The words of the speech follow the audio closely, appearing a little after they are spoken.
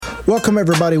Welcome,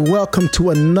 everybody. Welcome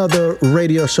to another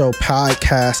radio show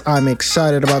podcast. I'm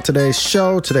excited about today's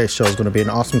show. Today's show is going to be an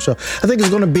awesome show. I think it's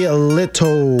going to be a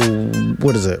little,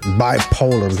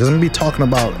 bipolar, because I'm going to be talking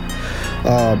about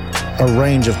a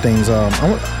range of things.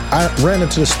 I ran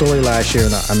into the story last year,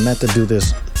 and I meant to do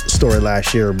this story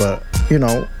last year, but, you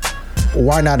know,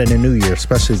 why not in the new year,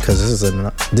 especially because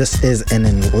this is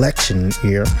an election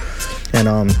year.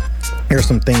 And here's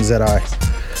some things that I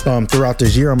throughout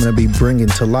this year I'm going to be bringing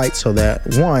to light, so that,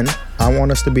 one, I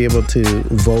want us to be able to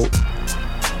vote,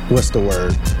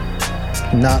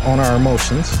 not on our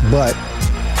emotions, but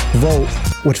vote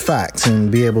with facts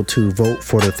and be able to vote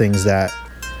for the things that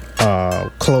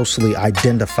closely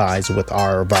identifies with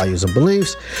our values and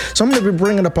beliefs. So I'm going to be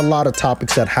bringing up a lot of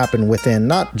topics that happened within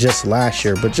not just last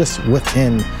year, but just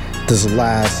within this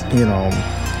last,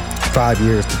 5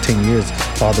 years to 10 years,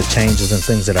 all the changes and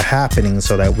things that are happening,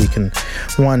 so that we can,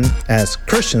 one, as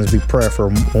Christians, be prayerful.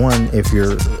 One, if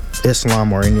you're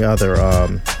Islam or any other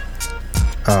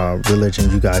religion,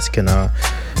 you guys can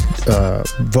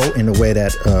vote in a way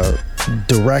that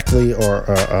directly or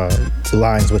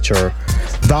aligns with your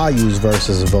values,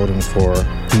 versus voting for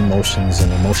emotions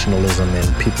and emotionalism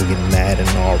and people getting mad and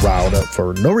all riled up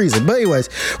for no reason. But anyways,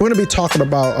 we're going to be talking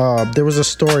about, there was a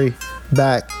story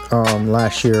back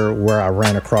last year where I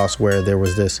ran across where there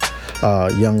was this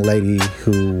young lady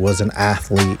who was an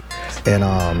athlete,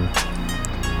 and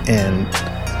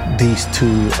these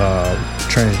two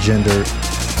transgender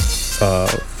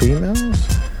females,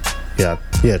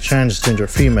 transgender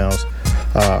females,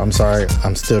 I'm sorry,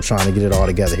 I'm still trying to get it all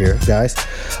together here, guys,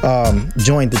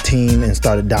 joined the team and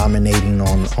started dominating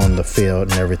on the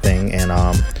field and everything,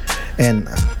 and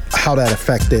how that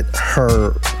affected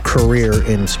her career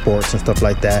in sports and stuff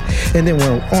like that. And then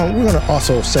we're going to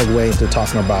also segue into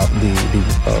talking about the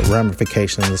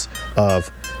ramifications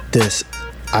of this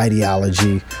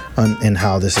ideology and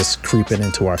how this is creeping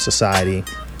into our society.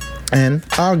 And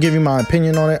I'll give you my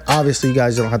opinion on it. Obviously, you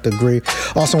guys don't have to agree.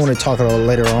 Also, want to talk about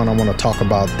later on, I want to talk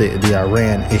about the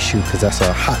Iran issue, because that's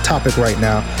a hot topic right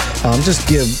now. Just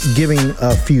giving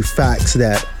a few facts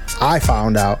that I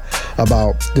found out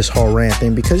about this whole Iran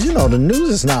thing, because, the news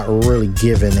is not really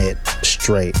giving it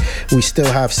straight. We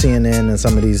still have CNN and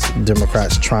some of these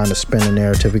Democrats trying to spin a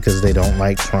narrative because they don't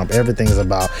like Trump. Everything is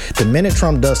about the minute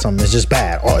Trump does something, it's just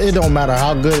bad. Or it don't matter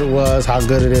how good it was, how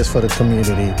good it is for the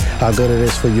community, how good it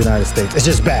is for the United States. It's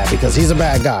just bad because he's a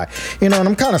bad guy. And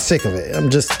I'm kind of sick of it.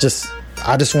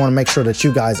 I just want to make sure that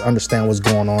you guys understand what's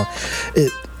going on.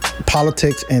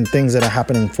 Politics and things that are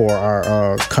happening for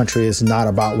our country is not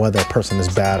about whether a person is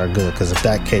bad or good, because if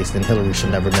that case, then Hillary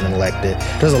should never have been elected.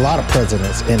 There's a lot of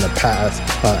presidents in the past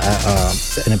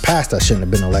that shouldn't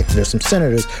have been elected. There's some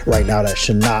senators right now that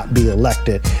should not be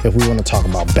elected, if we want to talk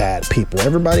about bad people.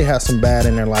 Everybody has some bad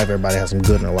in their life. Everybody has some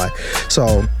good in their life.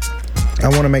 So I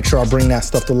want to make sure I bring that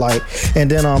stuff to light. And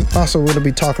then also we're going to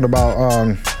be talking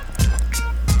about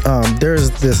there's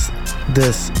this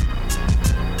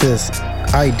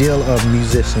ideal of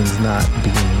musicians not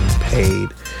being paid.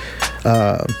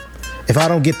 If I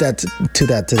don't get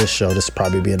to this show, this will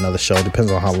probably be another show.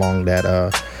 Depends on how long that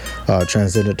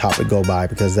transgender topic go by,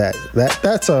 because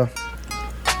that's a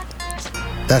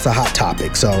hot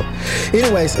topic. So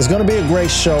anyways, it's going to be a great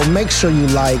show. Make sure you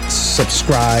like,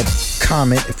 subscribe,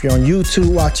 comment. If you're on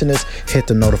YouTube watching this, hit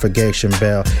the notification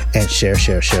bell and share,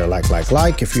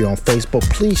 like. If you're on Facebook,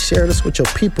 please share this with your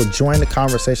people. Join the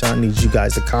conversation. I need you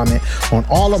guys to comment on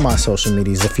all of my social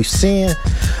medias. If you're seeing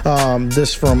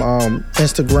this from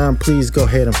Instagram, please go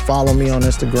ahead and follow me on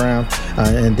Instagram,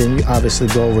 and then you obviously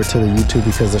go over to the YouTube,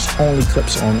 because there's only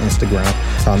clips on Instagram,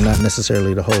 not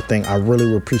necessarily the whole thing. I really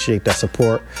would appreciate that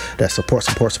support. So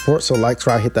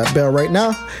hit that bell right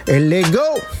now, and let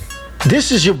go.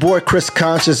 This is your boy Chris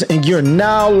Conscious, and you're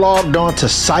now logged on to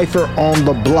Cypher on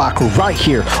the Block right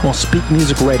here on Speak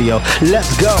Music Radio.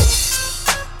 Let's go.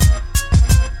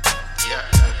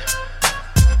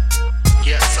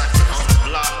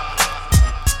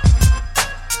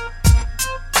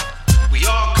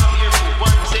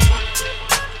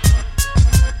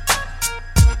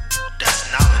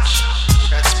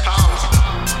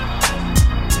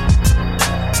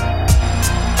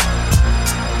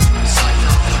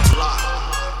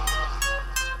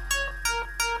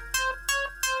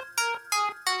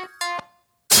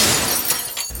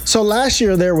 So last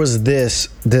year there was this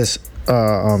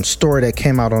story that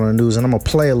came out on the news, and I'm gonna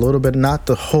play a little bit, not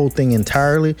the whole thing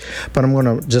entirely, but I'm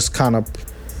gonna just kind of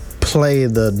play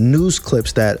the news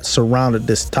clips that surrounded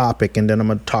this topic, and then I'm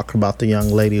going to talk about the young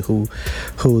lady who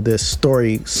this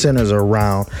story centers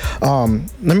around.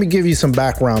 Let me give you some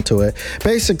background to it.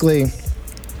 Basically,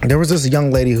 there was this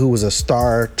young lady who was a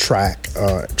star track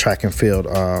and field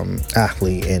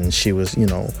athlete, and she was,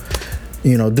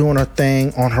 doing her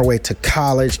thing on her way to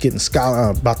college,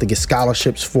 about to get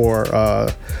scholarships for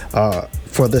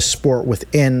this sport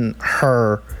within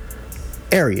her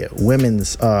area,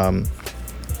 women's.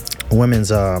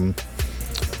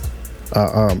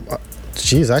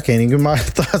 Geez, I can't even get my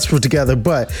thoughts together.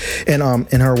 But in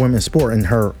her women's sport, in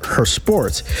her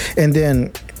sports, and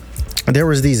then there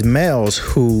was these males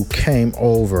who came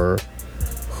over,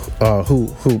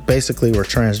 who basically were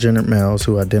transgender males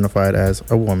who identified as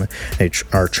a woman. They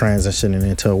are transitioning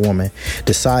into a woman.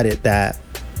 Decided that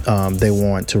they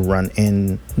want to run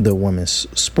in the women's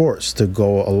sports to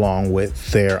go along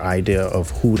with their idea of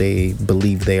who they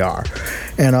believe they are,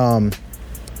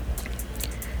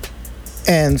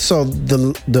 and so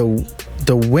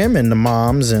the women, the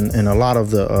moms, and a lot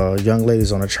of the young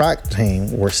ladies on the track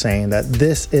team were saying that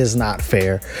this is not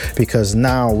fair, because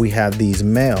now we have these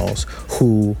males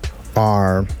who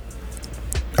are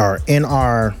in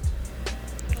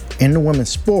the women's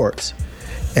sports,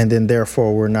 and then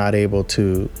therefore we're not able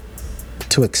to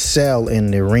excel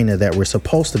in the arena that we're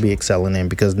supposed to be excelling in,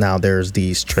 because now there's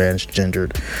these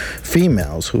transgendered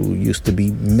females who used to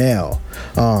be male.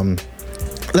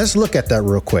 Let's look at that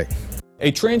real quick. A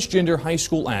transgender high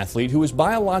school athlete who is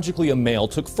biologically a male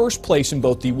took first place in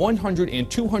both the 100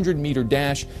 and 200 meter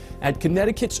dash at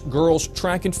Connecticut's Girls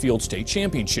Track and Field State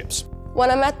Championships. When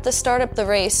I'm at the start of the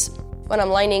race, when I'm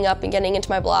lining up and getting into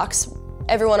my blocks,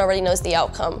 everyone already knows the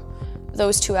outcome.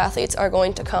 Those two athletes are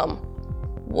going to come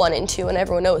 1 and 2, and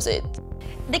everyone knows it.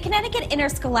 The Connecticut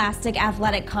Interscholastic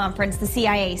Athletic Conference, the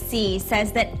CIAC,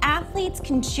 says that athletes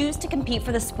can choose to compete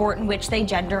for the sport in which they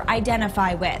gender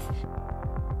identify with.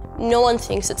 No one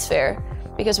thinks it's fair,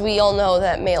 because we all know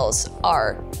that males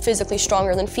are physically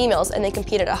stronger than females and they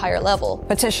compete at a higher level.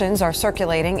 Petitions are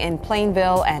circulating in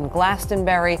Plainville and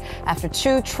Glastonbury after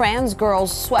 2 trans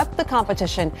girls swept the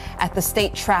competition at the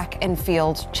State Track and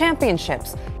Field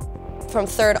Championships. From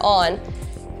third on,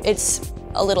 it's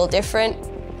a little different.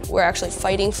 We're actually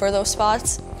fighting for those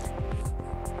spots,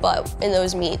 but in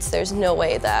those meets, there's no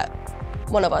way that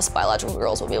one of us biological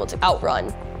girls will be able to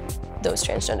outrun those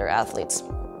transgender athletes.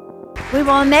 We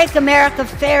will make America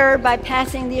fairer by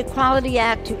passing the Equality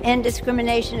Act to end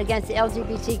discrimination against the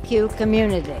LGBTQ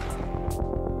community.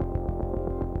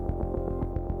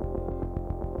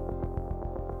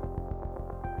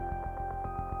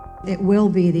 It will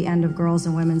be the end of girls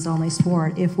and women's only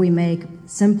sport if we make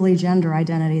simply gender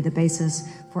identity the basis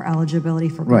for eligibility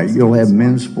for girls. Right, you'll have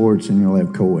men's sports and you'll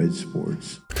have co-ed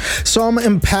sports. So I'm going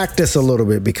to impact this a little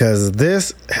bit, because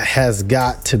this has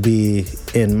got to be,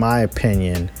 in my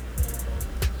opinion,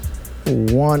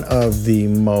 one of the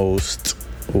most,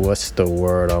 what's the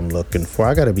word I'm looking for?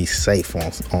 I got to be safe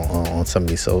on some of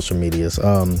these social medias.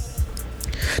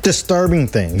 Disturbing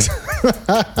things.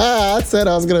 I said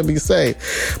I was going to be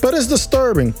safe, but it's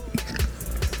disturbing.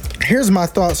 Here's my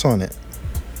thoughts on it.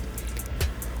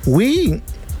 We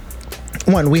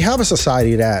have a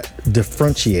society that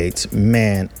differentiates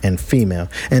man and female,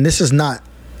 and this is not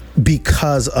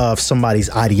because of somebody's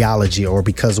ideology or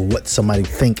because of what somebody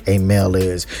think a male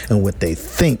is and what they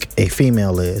think a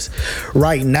female is.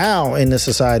 Right now in this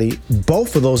society,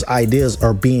 both of those ideas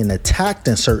are being attacked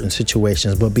in certain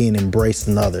situations, but being embraced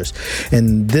in others.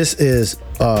 And this is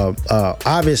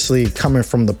obviously coming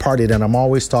from the party that I'm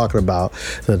always talking about,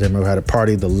 the Democratic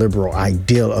Party, the liberal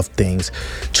ideal of things,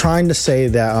 trying to say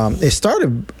that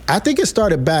I think it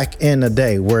started back in the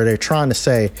day where they're trying to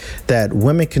say that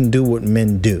women can do what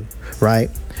men do, right?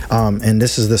 And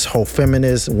this is this whole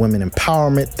feminist women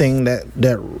empowerment thing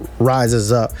that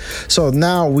rises up. So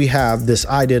now we have this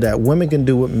idea that women can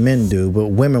do what men do, but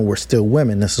women were still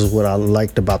women. This is what I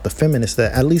liked about the feminists,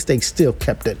 that at least they still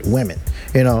kept it women.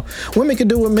 Women can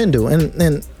do what men do.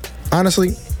 And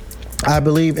honestly, I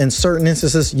believe in certain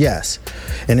instances, yes.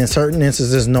 And in certain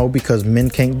instances, no, because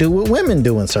men can't do what women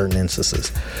do in certain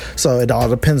instances. So it all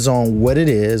depends on what it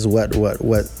is, what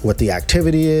the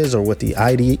activity is, or what the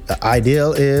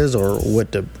ideal is, or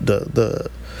what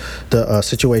the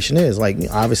situation is. Like,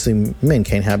 obviously, men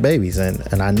can't have babies,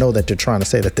 and I know that they're trying to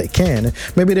say that they can.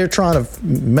 Maybe they're trying to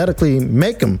medically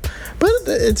make them, but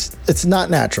it's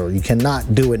not natural. You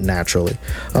cannot do it naturally.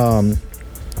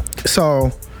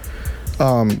 So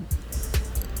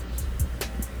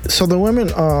the women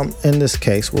in this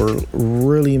case were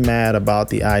really mad about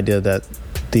the idea that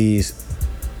these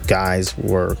guys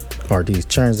or these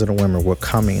transgender women were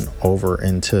coming over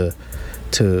into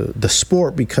the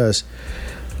sport, because,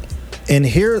 and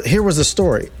here was the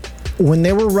story. when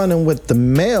they were running with the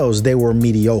males, they were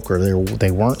mediocre.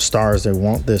 They weren't stars. They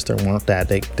weren't this. They weren't that.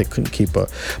 They couldn't keep up.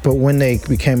 But when they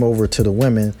came over to the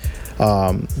women,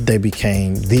 they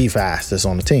became the fastest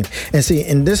on the team. And see,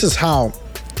 and this is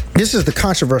the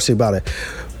controversy about it.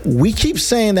 We keep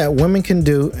saying that women can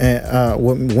do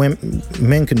what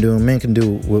men can do and men can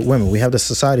do with women. We have the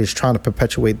society is trying to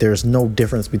perpetuate there's no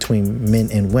difference between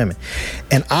men and women.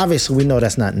 And obviously we know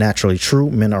that's not naturally true.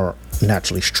 Men are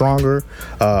naturally stronger.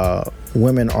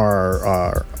 Women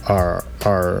are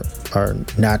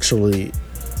naturally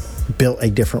built a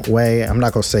different way. I'm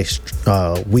not going to say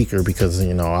weaker because,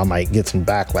 I might get some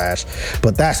backlash,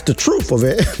 but that's the truth of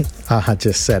it. I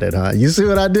just said it, huh? You see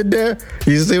what I did there?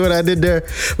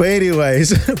 But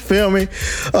anyways, feel me?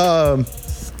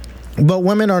 But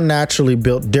women are naturally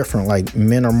built different. Like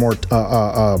men are more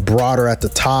broader at the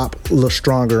top, a little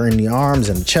stronger in the arms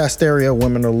and the chest area.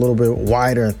 Women are a little bit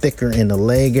wider and thicker in the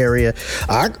leg area.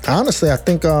 I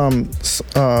think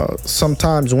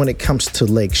sometimes when it comes to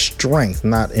leg strength,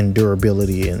 not in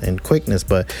durability and quickness,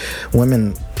 but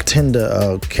women tend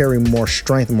to carry more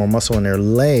strength, more muscle in their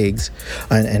legs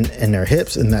and their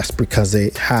hips, and that's because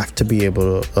they have to be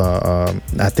able to.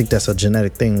 I think that's a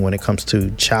genetic thing when it comes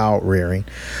to child rearing.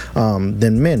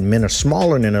 Than men. Men are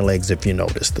smaller in their legs, if you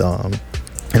noticed. They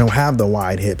don't have the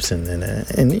wide hips, and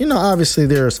obviously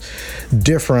there's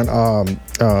different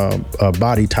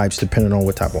body types depending on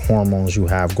what type of hormones you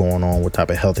have going on, what type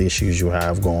of health issues you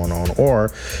have going on,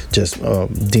 or just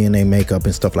DNA makeup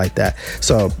and stuff like that.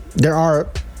 So there are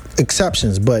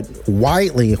exceptions, but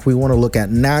widely, if we want to look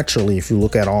at naturally, if you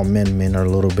look at all men are a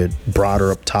little bit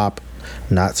broader up top.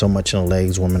 Not so much in the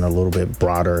legs. Women are a little bit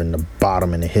broader in the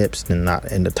bottom and the hips than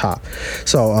not in the top.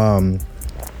 So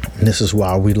this is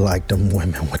why we like them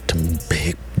women with them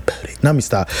big booty. Let me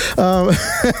stop.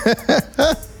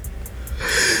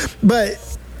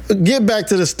 But get back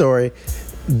to the story.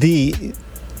 The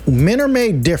men are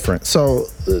made different. So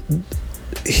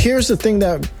here's the thing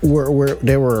that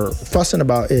they were fussing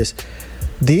about is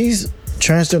these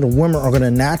transgender women are going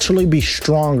to naturally be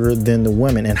stronger than the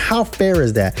women. And how fair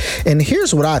is that? And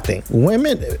here's what I think.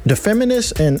 Women, the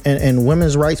feminists and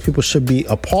women's rights people should be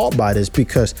appalled by this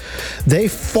because they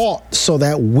fought so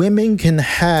that women can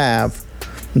have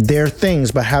their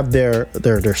things, but have their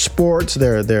sports,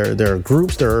 their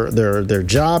groups, their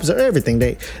jobs, their everything.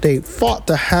 They fought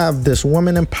to have this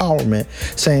woman empowerment,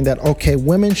 saying that okay,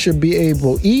 women should be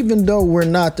able, even though we're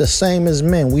not the same as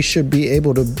men, we should be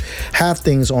able to have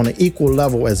things on an equal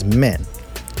level as men.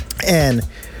 And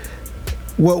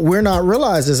what we're not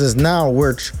realizing is now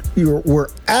we're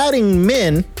adding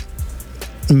men,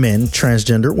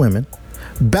 transgender women,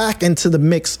 back into the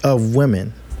mix of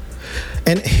women.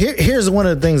 And here's one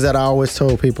of the things that I always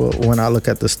told people when I look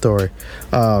at the story.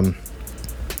 And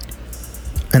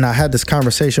I had this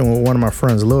conversation with one of my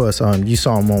friends, Lewis. You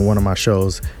saw him on one of my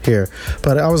shows here.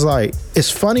 But I was like, it's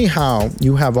funny how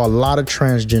you have a lot of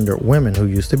transgender women who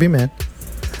used to be men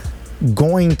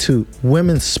going to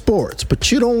women's sports,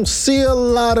 but you don't see a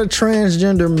lot of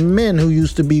transgender men who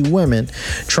used to be women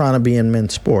trying to be in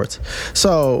men's sports.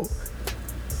 So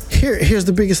here's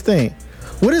the biggest thing.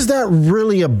 What is that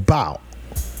really about?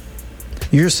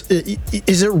 Is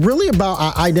it really about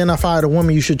I identify as a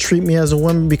woman, you should treat me as a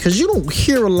woman? Because you don't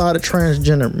hear a lot of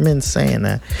transgender men saying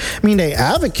that. I mean, they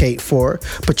advocate for it,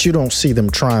 but you don't see them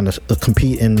trying to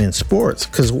compete in men's sports.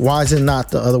 Because why is it not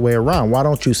the other way around? Why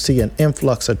don't you see an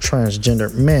influx of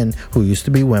transgender men who used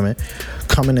to be women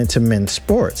coming into men's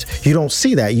sports? You don't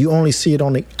see that. You only see it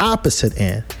on the opposite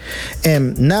end.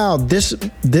 And now this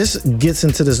gets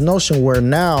into this notion where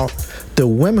now the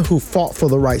women who fought for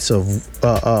the rights of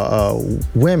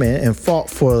women and fought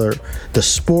for the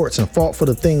sports and fought for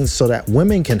the things so that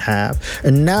women can have,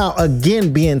 and now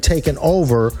again being taken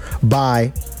over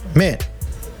by men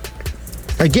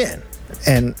again.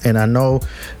 And I know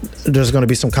there's going to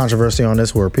be some controversy on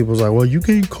this where people's like, well, you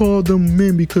can't call them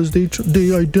men because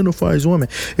they identify as women.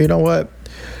 You know what?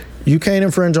 You can't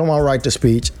infringe on my right to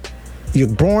speech. You're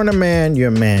born a man, you're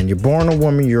a man. You're born a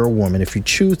woman, you're a woman. If you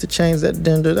choose to change that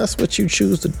gender, that's what you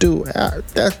choose to do.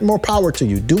 That's more power to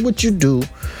you. Do what you do.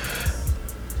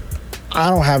 I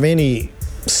don't have any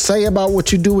say about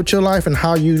what you do with your life and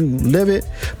how you live it,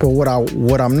 but what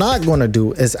I'm not going to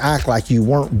do is act like you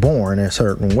weren't born a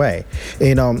certain way.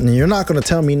 And you're not going to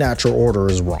tell me natural order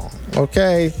is wrong.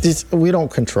 Okay, we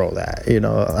don't control that.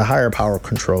 A higher power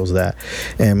controls that,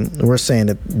 and we're saying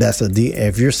that that's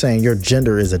if you're saying your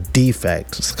gender is a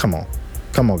defect, come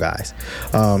on guys.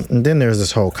 And then there's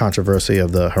this whole controversy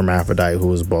of the hermaphrodite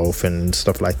who is both and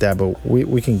stuff like that, but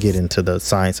we can get into the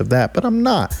science of that, but I'm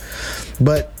not.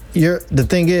 But the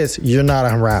thing is, you're not a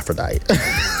hermaphrodite.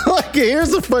 Like,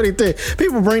 Here's the funny thing.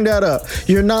 People bring that up.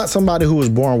 You're not somebody who was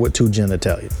born with two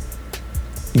genitalia.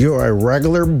 You're a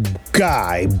regular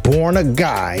guy, born a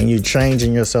guy, and you're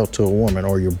changing yourself to a woman,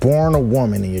 or you're born a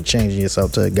woman and you're changing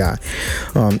yourself to a guy.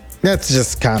 That's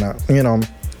just kind of,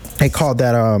 they called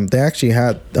that, they actually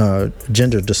had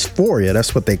gender dysphoria.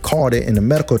 That's what they called it in the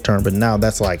medical term, but now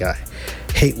that's like a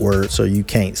hate word, so you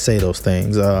can't say those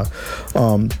things.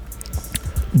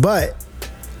 But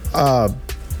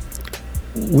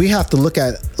we have to look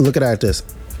at it this.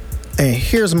 And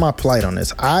here's my plight on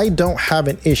this. I don't have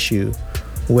an issue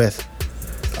with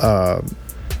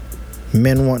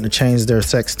men wanting to change their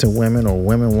sex to women, or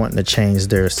women wanting to change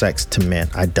their sex to men.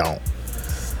 I don't.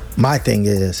 My thing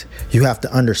is, you have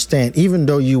to understand, even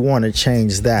though you want to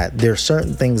change that, there are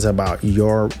certain things about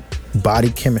your body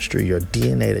chemistry, your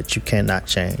DNA, that you cannot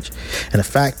change. And the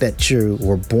fact that you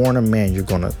were born a man, you're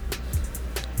going to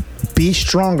be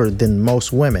stronger than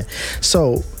most women.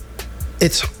 So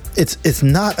it's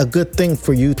not a good thing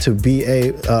for you to be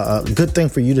a good thing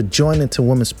for you to join into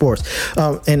women's sports.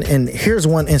 And here's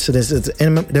one incident.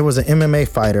 There was an MMA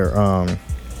fighter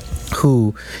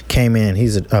who came in.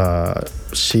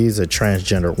 She's a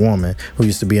transgender woman who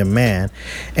used to be a man,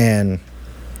 and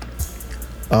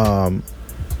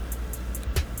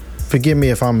forgive me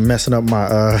if I'm messing up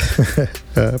my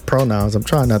pronouns. I'm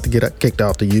trying not to get kicked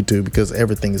off the YouTube because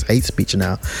everything is hate speech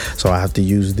now. So I have to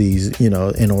use these, in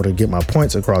order to get my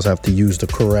points across, I have to use the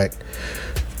correct,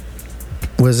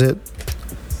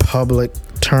 public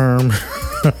term?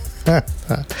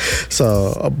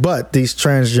 So, but these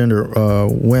transgender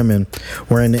women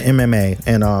were in the MMA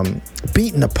and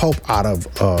beating the Pope out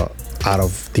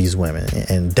of these women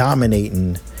and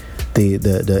dominating the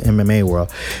MMA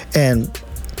world. And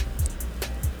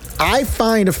I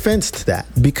find offense to that,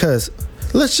 because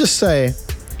let's just say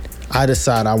I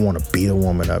decide I want to beat a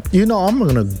woman up. I'm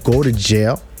going to go to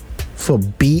jail for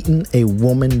beating a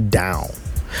woman down.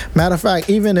 Matter of fact,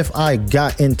 even if I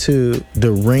got into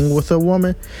the ring with a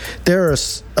woman,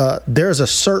 there's a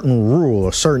certain rule,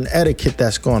 a certain etiquette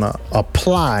that's going to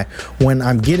apply when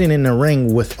I'm getting in the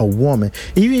ring with a woman.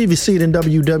 Even if you see it in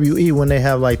WWE when they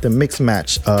have like the mixed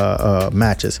match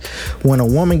matches, when a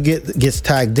woman gets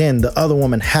tagged in, the other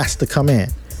woman has to come in.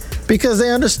 Because they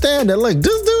understand that, like,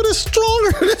 this dude is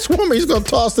stronger than this woman. He's going to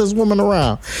toss this woman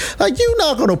around. Like, you're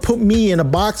not going to put me in a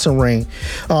boxing ring.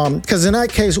 Because in that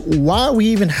case, why we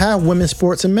even have women's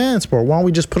sports and men's sport? Why don't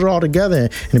we just put it all together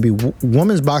and it'd be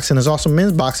women's boxing is also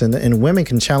men's boxing, and women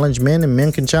can challenge men and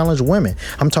men can challenge women.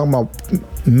 I'm talking about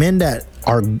men that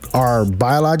are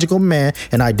biological men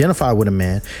and identify with a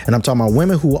man, and I'm talking about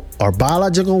women who are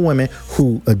biological women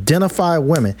who identify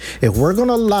women. If we're going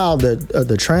to allow the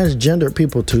transgender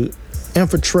people to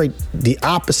infiltrate the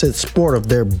opposite sport of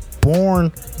their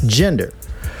born gender,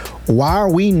 why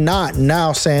are we not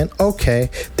now saying, okay,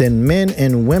 then men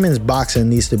and women's boxing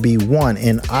needs to be one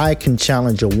and I can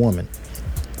challenge a woman?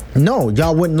 No,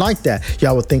 y'all wouldn't like that.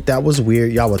 Y'all would think that was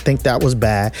weird. Y'all would think that was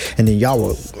bad. And then y'all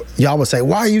would say,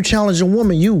 why are you challenging a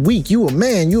woman? You weak. You a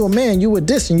man. You were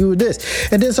this and you were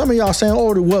this. And then some of y'all saying,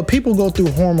 oh, well, people go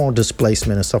through hormone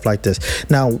displacement and stuff like this.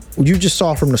 Now, you just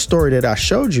saw from the story that I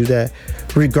showed you that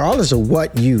regardless of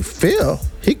what you feel,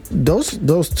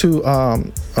 those two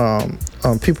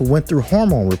people went through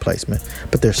hormone replacement,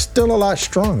 but they're still a lot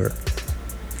stronger.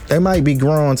 They might be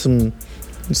growing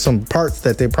some parts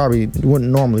that they probably wouldn't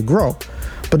normally grow,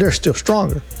 but they're still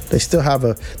stronger. They still have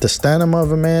the stamina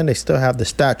of a man. They still have the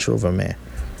stature of a man.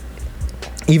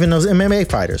 Even those MMA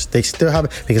fighters, they still have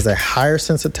it because they have a higher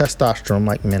sense of testosterone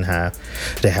like men have.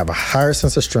 They have a higher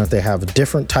sense of strength. They have a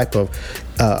different type of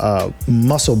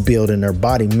muscle build in their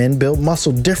body. Men build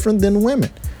muscle different than women,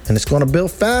 and it's going to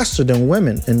build faster than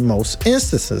women in most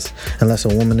instances, unless a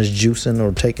woman is juicing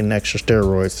or taking extra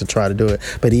steroids to try to do it.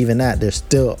 But even that, they're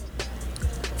still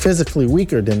physically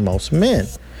weaker than most men.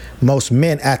 Most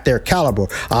men at their caliber.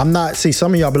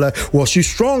 Some of y'all be like, well, she's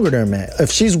stronger than me.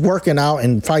 If she's working out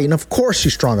and fighting, of course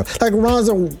she's stronger. Like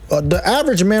the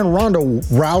average man, Ronda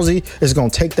Rousey, is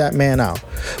going to take that man out.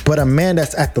 But a man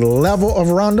that's at the level of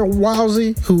Ronda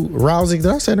Rousey, did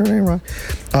I say her name right?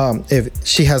 If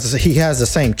he has the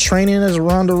same training as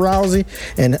Ronda Rousey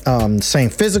and same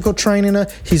physical training,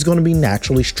 he's going to be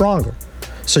naturally stronger.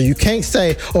 So you can't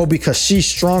say, oh, because she's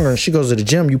stronger and she goes to the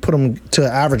gym, you put them to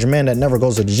an average man that never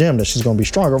goes to the gym, that she's going to be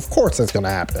stronger. Of course that's going to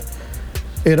happen.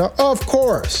 Of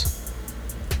course.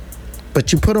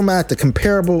 But you put them at the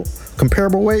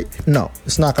comparable weight? No,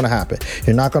 it's not going to happen.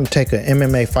 You're not going to take an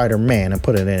MMA fighter man and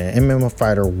put it in an MMA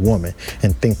fighter woman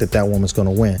and think that woman's going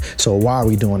to win. So why are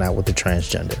we doing that with the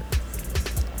transgender?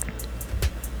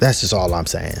 That's just all I'm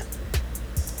saying.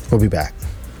 We'll be back.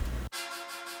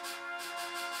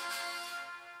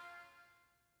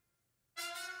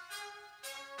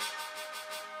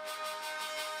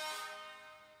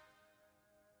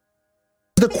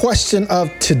 question of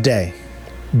today.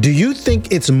 Do you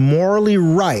think it's morally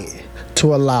right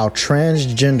to allow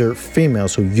transgender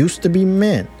females who used to be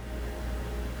men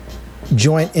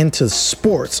join into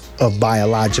sports of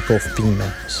biological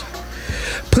females?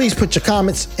 Please put your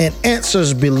comments and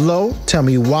answers below. Tell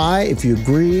me why, if you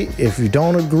agree, if you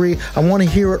don't agree. I want to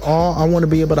hear it all. I want to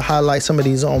be able to highlight some of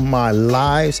these on my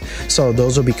lives. So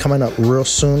those will be coming up real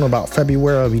soon. About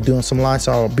February, I'll be doing some lives.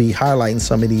 So I'll be highlighting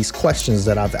some of these questions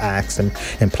that I've asked and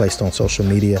placed on social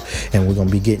media. And we're going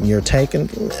to be getting your take.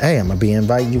 And hey, I'm going to be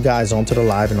inviting you guys onto the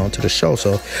live and onto the show.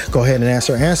 So go ahead and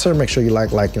answer. Make sure you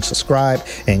like, and subscribe.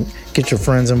 And get your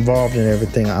friends involved in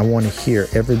everything. I want to hear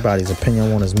everybody's opinion. I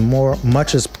want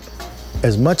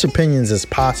as much opinions as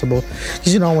possible,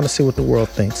 because I want to see what the world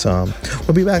thinks.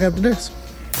 We'll be back after this.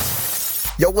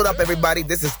 Yo, what up, everybody?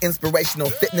 This is inspirational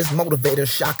fitness motivator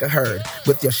Shaka Hurd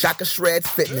with your Shaka Shreds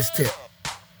fitness tip.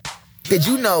 Did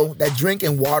you know that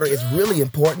drinking water is really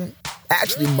important?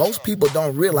 Actually, most people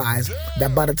don't realize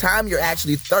that by the time you're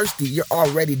actually thirsty, you're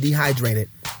already dehydrated.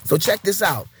 So check this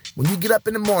out. When you get up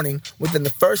in the morning, within the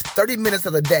first 30 minutes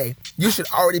of the day, you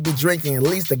should already be drinking at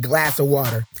least a glass of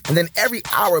water. And then every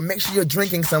hour, make sure you're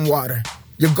drinking some water.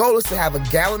 Your goal is to have a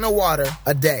gallon of water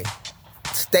a day.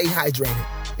 Stay hydrated.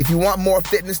 If you want more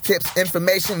fitness tips,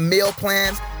 information, meal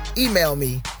plans, email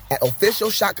me at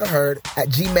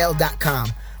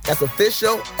officialshakahurd@gmail.com. That's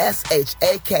official,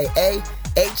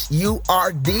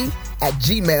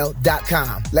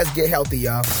 SHAKAHURD@gmail.com. Let's get healthy,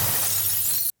 y'all.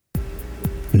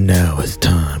 Now it's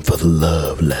time for the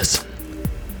love lesson.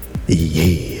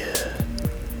 Yeah.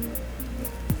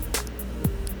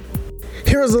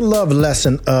 Here's a love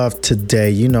lesson of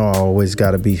today. I always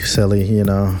got to be silly,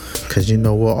 because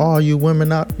what, all you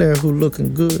women out there who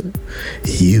looking good,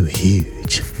 you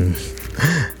huge.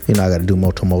 I got to do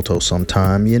Moto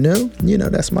sometime,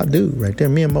 that's my dude right there.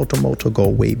 Me and Moto go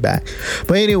way back.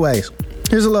 But anyways,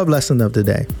 here's a love lesson of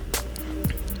today.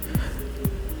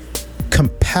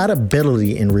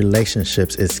 Compatibility in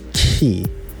relationships is key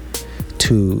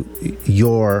to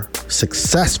your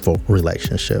successful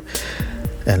relationship.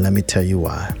 And let me tell you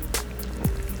why.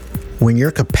 When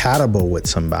you're compatible with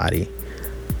somebody,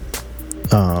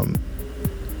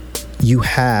 you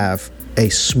have a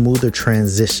smoother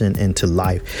transition into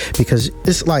life, because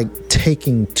it's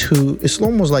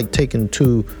almost like taking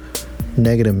two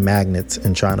negative magnets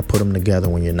and trying to put them together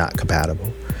when you're not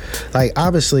compatible. Like,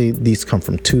 obviously, these come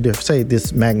from two different, say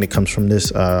this magnet comes from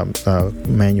this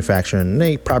manufacturer, and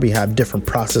they probably have different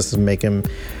processes making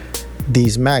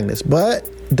these magnets, but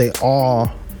they all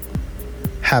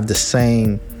have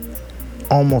the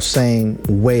almost same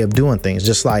way of doing things.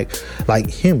 Just like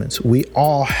humans, we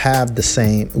all have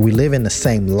we live in the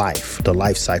same life, the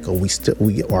life cycle. We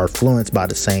are influenced by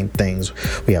the same things.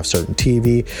 We have certain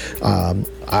TV.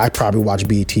 I probably watch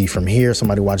BET from here.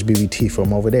 Somebody watch BET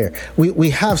from over there.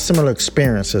 We have similar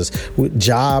experiences with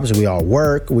jobs. We all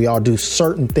work. We all do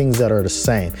certain things that are the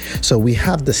same. So we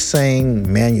have the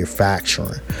same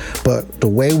manufacturing, but the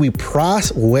way we're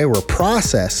processed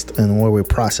and the way we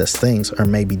process things are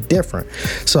maybe different.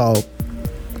 So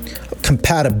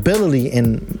compatibility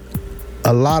in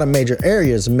a lot of major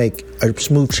areas make a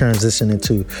smooth transition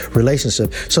into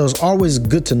relationship. So it's always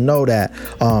good to know that,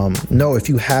 if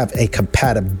you have a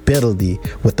compatibility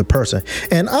with the person.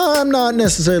 And I'm not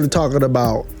necessarily talking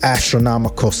about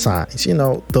astronomical signs.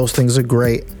 Those things are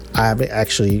great.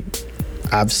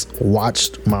 I've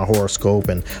watched my horoscope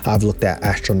and I've looked at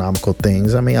astronomical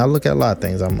things. I look at a lot of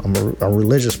things. I'm a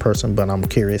religious person, but I'm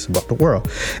curious about the world.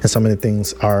 And some of the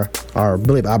things are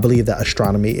believed. I believe that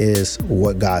astronomy is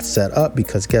what God set up,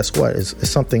 because guess what? It's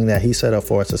something that he set up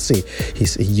for us to see. He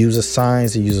uses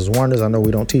signs, he uses wonders. I know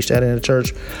we don't teach that in the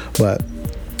church, but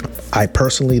I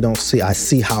personally don't see. I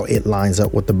see how it lines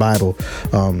up with the Bible,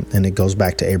 and it goes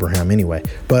back to Abraham anyway.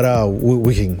 But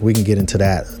we can get into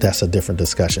that. That's a different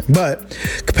discussion. But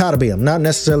compatibility, I'm not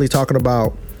necessarily talking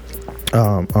about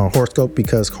horoscope,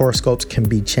 because horoscopes can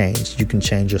be changed. You can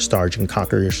change your stars. You can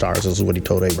conquer your stars. This is what he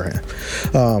told Abraham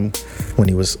when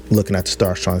he was looking at the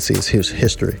stars, trying to see his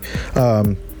history.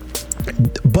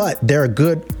 But they're a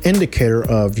good indicator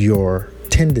of your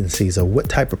tendencies, of what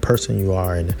type of person you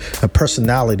are, and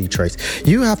personality traits.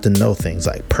 You have to know things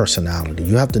like personality.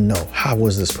 You have to know, how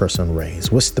was this person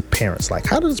raised? What's the parents like?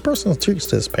 How does this person treat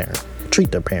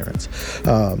their parents?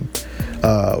 How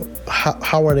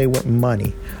are they with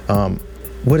money?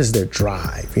 What is their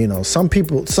drive? Some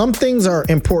things are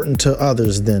important to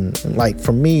others than, like,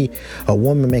 for me, a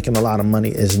woman making a lot of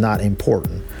money is not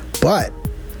important. But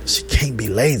She can't be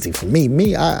lazy. For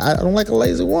me, I don't like a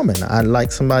lazy woman. I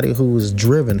like somebody who is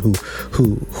driven, who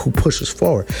pushes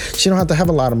forward. She don't have to have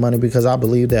a lot of money, because I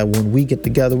believe that when we get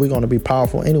together, we're going to be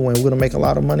powerful anyway. We're going to make a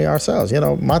lot of money ourselves.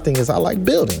 My thing is, I like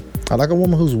building. I like a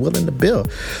woman who's willing to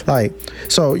build.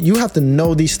 So you have to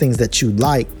know these things that you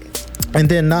like, and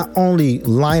then not only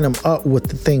line them up with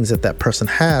the things that person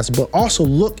has, but also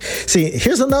look. See,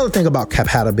 here's another thing about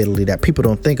compatibility that people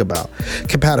don't think about.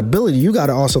 Compatibility, you got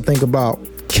to also think about,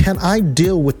 can I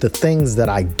deal with the things that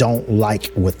I don't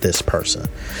like with this person?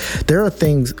 There are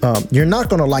things, you're not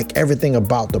going to like everything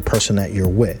about the person that you're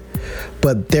with,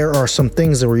 but there are some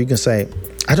things where you can say,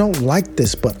 I don't like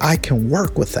this, but I can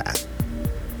work with that.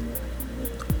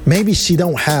 Maybe she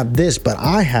don't have this, but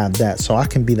I have that, so I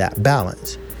can be that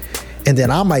balance. And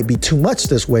then I might be too much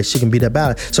this way, she can be that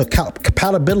balance. So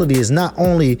compatibility is not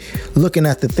only looking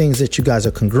at the things that you guys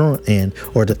are congruent in,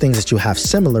 or the things that you have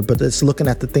similar, but it's looking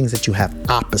at the things that you have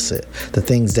opposite, the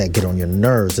things that get on your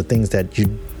nerves, the things that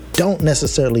you don't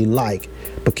necessarily like,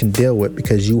 but can deal with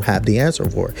because you have the answer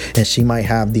for it. And she might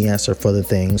have the answer for the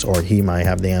things, or he might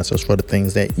have the answers for the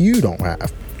things that you don't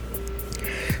have.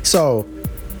 So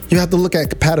you have to look at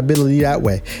compatibility that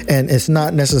way. And it's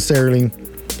not necessarily,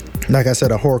 like I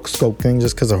said, a horoscope thing.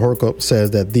 Just because a horoscope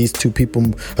says that these two people,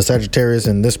 a Sagittarius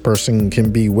and this person,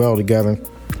 can be well together,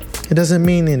 it doesn't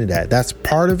mean any of that. That's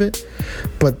part of it.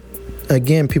 But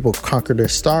again, people conquer their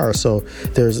stars. So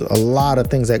there's a lot of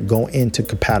things that go into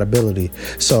compatibility.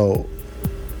 So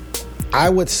I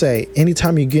would say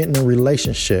anytime you get in a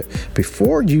relationship,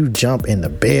 before you jump into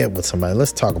bed with somebody,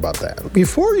 let's talk about that.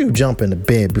 Before you jump into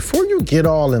bed, before you get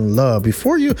all in love,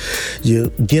 before you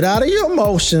get out of your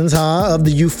emotions, of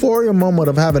the euphoria moment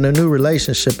of having a new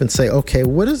relationship, and say, okay,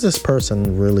 what is this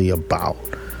person really about?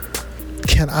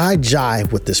 Can I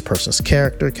jive with this person's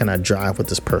character? Can I jive with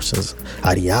this person's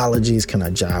ideologies? Can I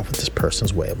jive with this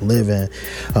person's way of living?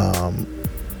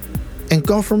 And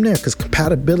go from there, because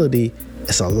compatibility,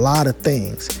 it's a lot of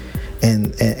things,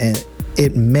 and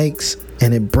it makes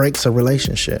and it breaks a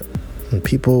relationship. And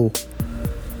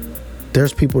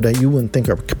there's people that you wouldn't think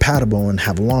are compatible and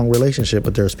have a long relationship,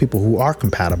 but there's people who are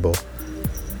compatible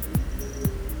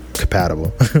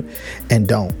and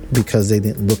don't, because they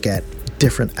didn't look at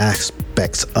different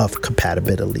aspects of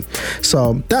compatibility.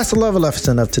 So that's the level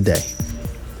lesson of today.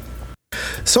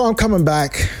 So I'm coming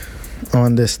back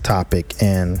on this topic,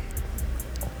 and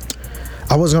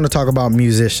I was going to talk about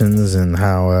musicians and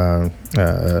how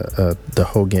the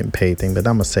whole getting paid thing, but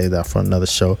I'm going to save that for another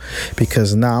show,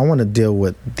 because now I want to deal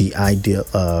with the idea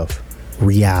of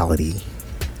reality,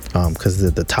 because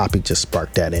the topic just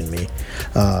sparked that in me.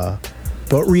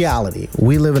 But reality,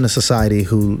 we live in a society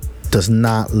who does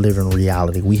not live in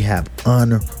reality. We have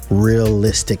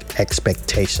unrealistic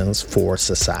expectations for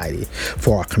society,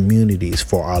 for our communities,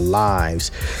 for our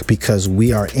lives, because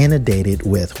we are inundated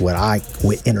with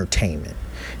with entertainment.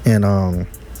 And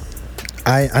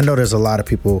I know there's a lot of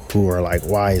people who are like,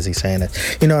 why is he saying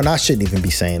that? And I shouldn't even be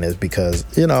saying this, because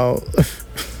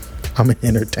I'm an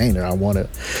entertainer. I want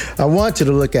you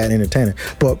to look at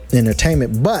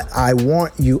entertainment, but I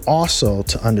want you also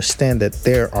to understand that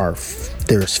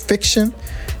there's fiction,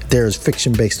 there's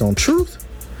fiction based on truth,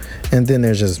 and then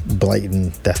there's just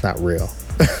blatant, that's not real.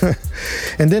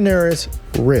 And then there is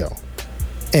real.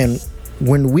 And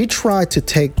when we try to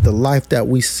take the life that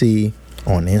we see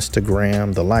on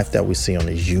Instagram, the life that we see on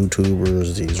these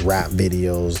YouTubers, these rap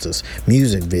videos, these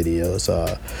music videos,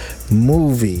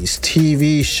 movies,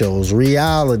 TV shows,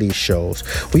 reality shows,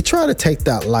 we try to take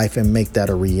that life and make that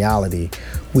a reality.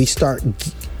 We start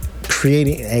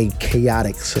creating a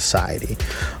chaotic society.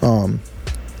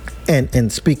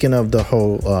 And speaking of the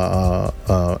whole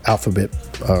alphabet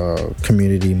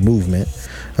community movement,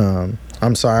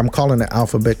 I'm sorry, I'm calling it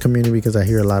alphabet community because I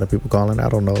hear a lot of people calling it. I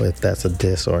don't know if that's a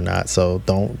diss or not, so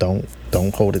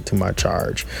don't hold it to my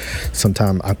charge.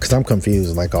 Sometimes, because I'm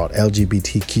confused, like all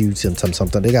LGBTQ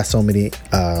something. They got so many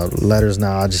letters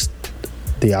now.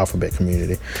 The alphabet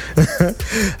community.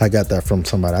 I got that from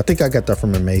somebody. I think I got that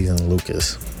from Amazing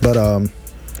Lucas. But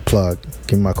plug,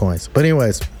 give me my coins. But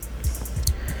anyways,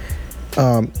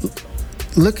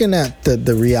 looking at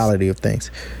the reality of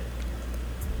things.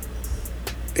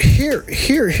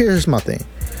 Here's my thing.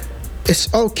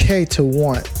 It's okay to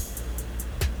want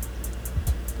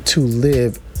to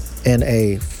live in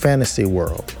a fantasy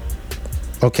world.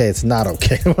 Okay, it's not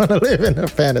okay to want to live in a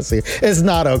fantasy. It's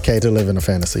not okay to live in a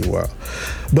fantasy world.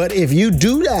 But if you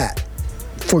do that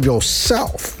for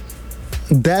yourself,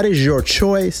 that is your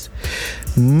choice.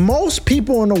 Most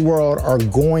people in the world are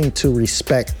going to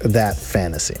respect that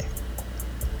fantasy,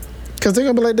 because they're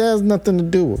going to be like, that has nothing to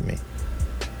do with me.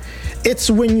 It's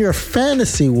when your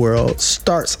fantasy world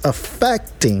starts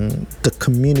affecting the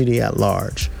community at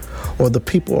large, or the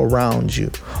people around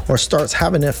you, or starts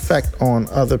having an effect on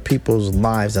other people's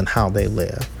lives and how they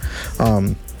live.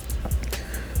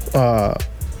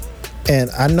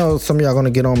 And I know some of y'all going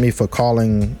to get on me for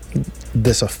calling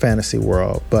this a fantasy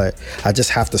world, but I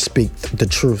just have to speak the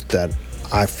truth that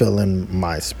I feel in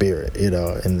my spirit, in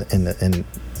the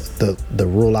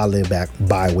rule I live back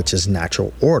by, which is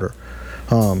natural order.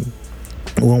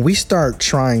 When we start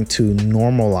trying to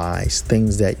normalize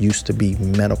things that used to be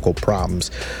medical problems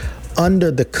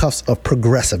under the cuffs of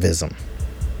progressivism,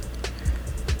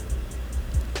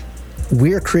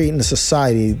 we're creating a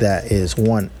society that is,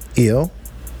 one, ill.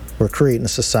 We're creating a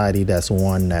society that's,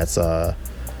 one, that's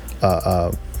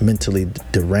mentally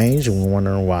deranged, and we're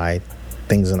wondering why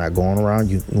things are not going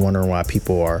around. You're wondering why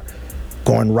people are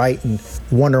going right, and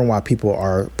wondering why people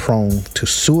are prone to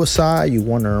suicide. You're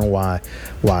wondering why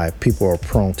people are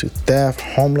prone to theft,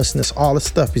 homelessness, all this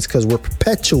stuff is because we're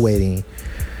perpetuating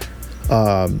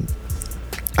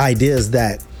ideas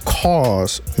that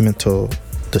cause mental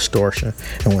distortion.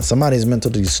 And when somebody's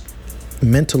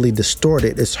mentally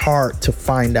distorted, it's hard to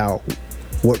find out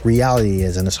what reality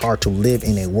is, and it's hard to live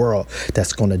in a world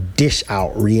that's going to dish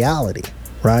out reality,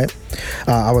 right?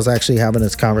 I was actually having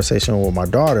this conversation with my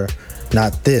daughter,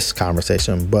 not this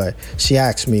conversation, but she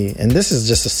asked me, and this is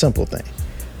just a simple thing.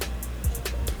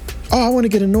 Oh, I want to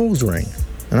get a nose ring.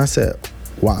 And I said,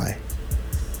 why?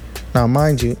 Now,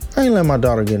 mind you, I ain't let my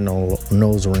daughter get no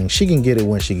nose ring. She can get it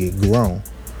when she get grown.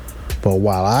 But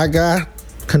while I got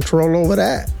control over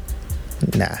that,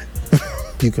 nah,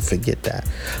 you can forget that.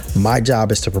 My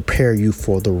job is to prepare you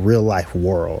for the real life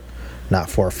world, not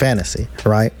for a fantasy,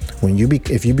 right?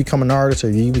 If you become an artist,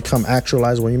 or you become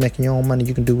actualized where you're making your own money,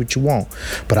 you can do what you want.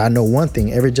 But I know one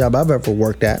thing, every job I've ever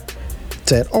worked at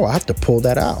said, oh, I have to pull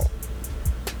that out.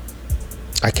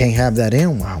 I can't have that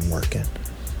in while I'm working.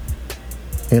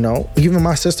 Even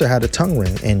my sister had a tongue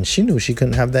ring, and she knew she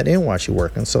couldn't have that in while she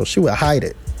working, so she would hide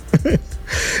it.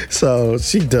 So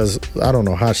she does, I don't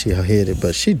know how she hid it,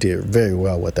 but she did very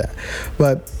well with that.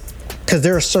 But because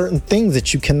there are certain things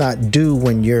that you cannot do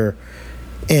when you're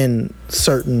in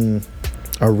certain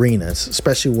arenas,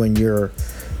 especially when you're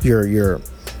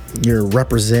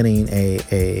representing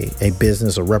a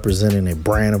business, or representing a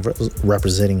brand, of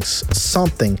representing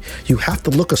something. You have to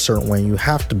look a certain way. You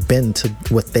have to bend to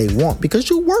what they want, because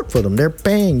you work for them. They're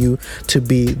paying you to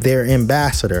be their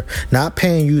ambassador, not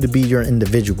paying you to be your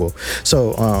individual.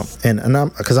 So, and I'm,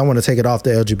 because I want to take it off the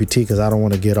LGBT, because I don't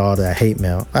want to get all that hate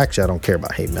mail. Actually, I don't care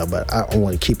about hate mail, but I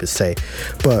want to keep it safe.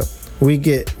 But we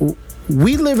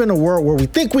live in a world where we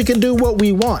think we can do what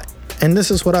we want. And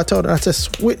this is what I told her. I said,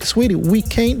 sweetie, we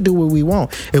can't do what we want.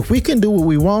 If we can do what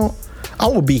we want, I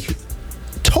will be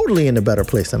totally in a better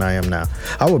place than I am now.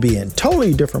 I will be in a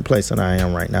totally different place than I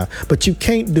am right now. But you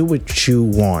can't do what you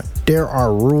want. There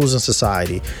are rules in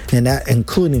society, and that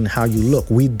including how you look.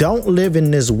 We don't live in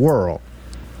this world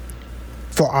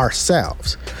for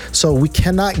ourselves. So we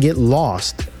cannot get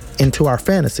lost into our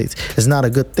fantasies. It's not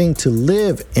a good thing to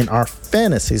live in our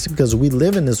fantasies, because we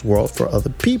live in this world for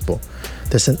other people.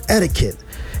 There's an etiquette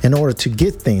in order to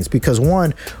get things, because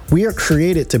one, we are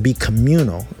created to be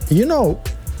communal.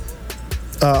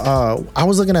 I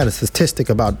was looking at a statistic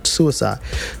about suicide.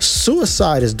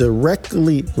 Suicide is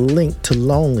directly linked to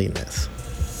loneliness,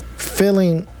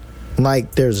 feeling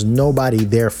like there's nobody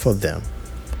there for them.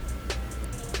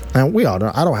 And we all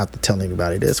know, I don't have to tell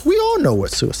anybody this. We all know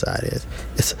what suicide is.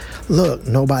 It's, look,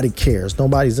 nobody cares.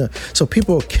 Nobody's there. So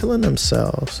people are killing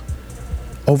themselves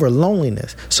over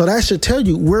loneliness. So that should tell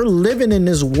you we're living in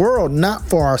this world not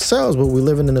for ourselves, but we're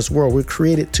living in this world. We're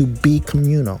created to be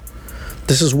communal.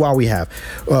 This is why we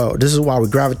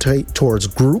gravitate towards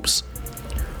groups,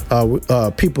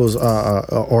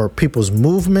 people's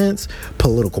movements,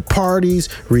 political parties,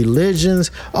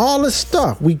 religions, all this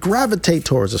stuff. We gravitate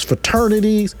towards this.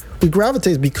 Fraternities, we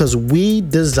gravitate because we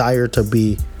desire to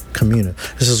be communal.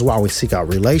 This is why we seek out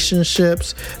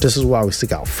relationships. This is why we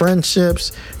seek out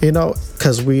friendships,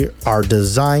 because we are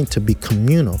designed to be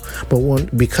communal.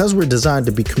 But because we're designed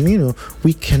to be communal,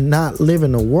 we cannot live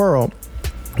in a world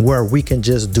where we can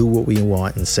just do what we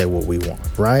want and say what we want,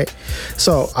 right?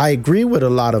 So I agree with a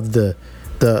lot of the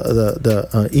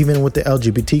even with the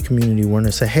LGBT community, when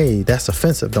they say, hey, that's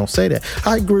offensive, don't say that.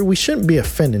 I agree, we shouldn't be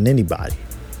offending anybody.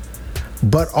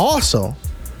 But also,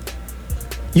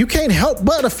 you can't help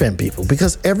but offend people,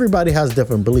 because everybody has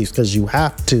different beliefs, because you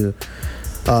have to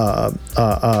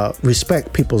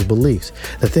respect people's beliefs.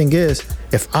 The thing is,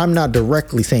 if I'm not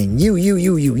directly saying you,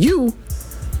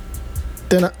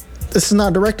 then this is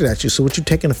not directed at you. So what you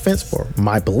taking offense for?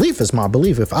 My belief is my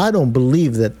belief. If I don't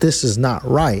believe that this is not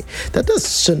right, that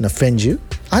shouldn't offend you.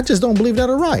 I just don't believe that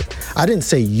are right. I didn't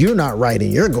say you're not right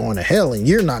and you're going to hell and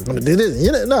you're not going to do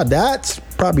this. No, that's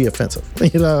probably offensive,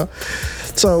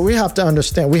 So we have to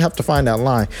understand, we have to find that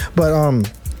line. But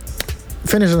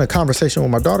finishing a conversation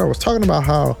with my daughter, I was talking about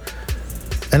how,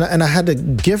 and I had to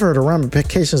give her the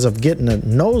ramifications of getting a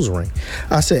nose ring.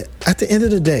 I said, at the end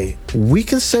of the day, we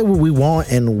can say what we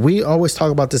want, and we always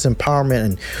talk about this empowerment,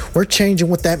 and we're changing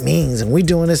what that means, and we're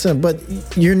doing this, but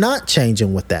you're not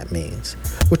changing what that means.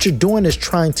 What you're doing is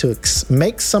trying to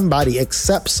make somebody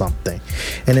accept something,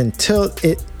 and until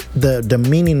the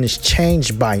meaning is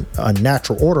changed by a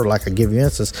natural order, like I give you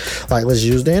instance, like let's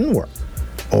use the N-word.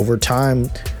 Over time,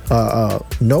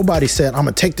 nobody said, I'm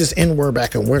going to take this N-word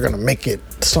back and we're going to make it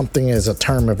something as a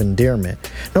term of endearment.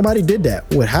 Nobody did that.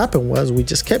 What happened was we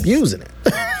just kept using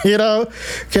it,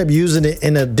 kept using it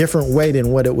in a different way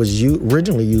than what it was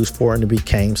originally used for, and it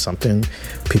became something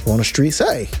people on the street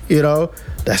say,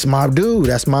 that's my dude,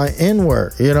 that's my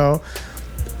N-word,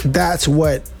 That's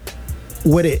what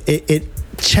it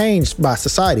changed by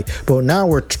society. But now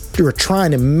we're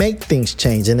trying to make things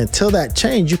change, and until that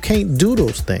change, you can't do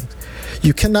those things.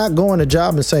 You cannot go on a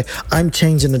job and say, I'm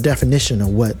changing the definition of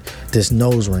what this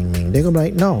nose ring means. They're going to be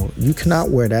like, no, you cannot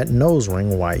wear that nose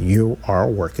ring while you are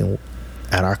working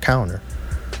at our counter.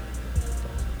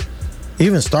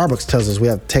 Even Starbucks tells us we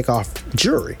have to take off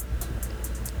jewelry.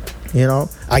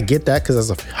 I get that because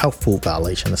that's a health food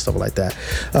violation and stuff like that.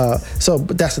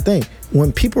 But that's the thing.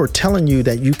 When people are telling you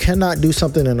that you cannot do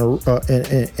something in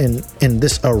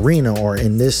this arena or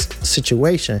in this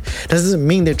situation, that doesn't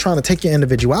mean they're trying to take your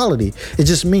individuality. It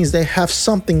just means they have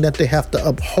something that they have to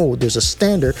uphold. There's a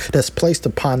standard that's placed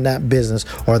upon that business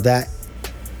or that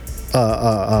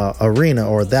arena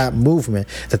or that movement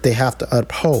that they have to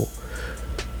uphold.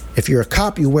 If you're a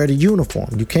cop, you wear the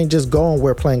uniform. You can't just go and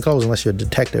wear plain clothes unless you're a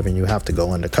detective and you have to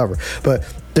go undercover. But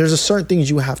there's a certain things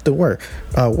you have to wear.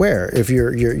 If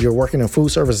you're working in food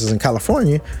services in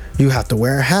California, you have to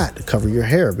wear a hat to cover your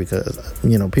hair because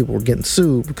people are getting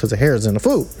sued because the hair is in the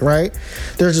food, right?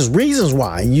 There's just reasons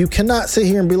why. You cannot sit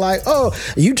here and be like, oh,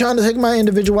 you trying to take my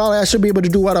individuality? I should be able to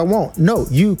do what I want. No,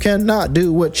 you cannot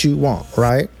do what you want,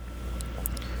 right?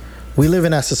 We live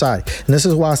in that society. And this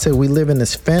is why I say we live in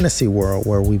this fantasy world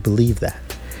where we believe that.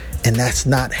 And that's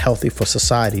not healthy for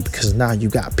society, because now you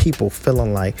got people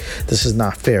feeling like this is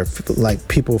not fair. Like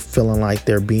people feeling like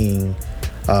they're being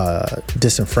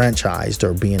disenfranchised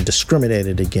or being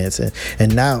discriminated against.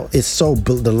 And now it's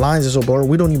the lines are so blurred,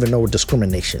 we don't even know what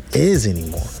discrimination is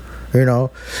anymore.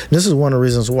 This is one of the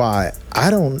reasons why I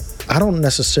don't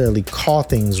necessarily call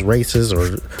things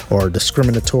racist or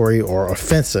discriminatory or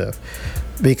offensive,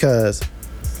 because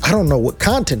I don't know what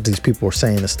content these people are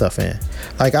saying this stuff in.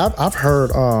 Like I've heard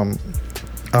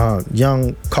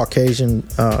young Caucasian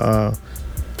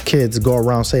kids go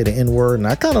around say the N-word, and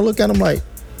I kind of look at them like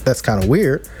that's kind of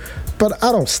weird, but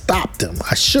I don't stop them.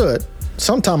 I should.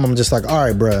 Sometimes I'm just like, all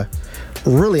right, bruh,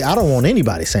 really, I don't want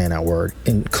anybody saying that word,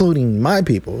 including my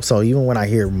people. So even when I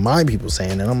hear my people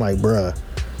saying it, I'm like, bruh.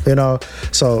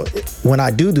 So when I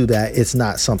do that, it's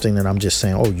not something that I'm just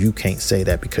saying, oh, you can't say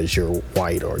that because you're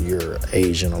white or you're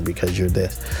Asian or because you're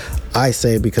this. I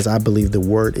say it because I believe the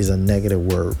word is a negative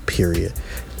word, period.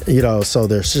 So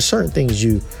there's just certain things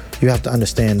you have to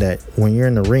understand that when you're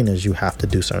in arenas, you have to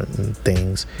do certain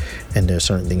things, and there's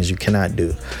certain things you cannot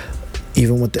do.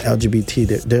 Even with the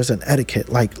LGBT, there's an etiquette.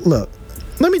 Like, look,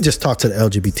 let me just talk to the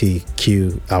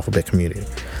LGBTQ alphabet community.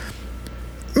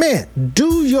 Man,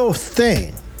 do your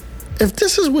thing. If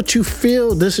this is what you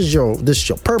feel, this is your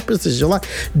purpose, this is your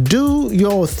life, do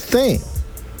your thing.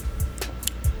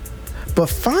 But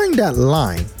find that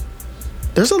line.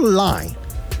 There's a line.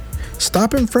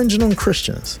 Stop infringing on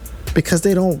Christians because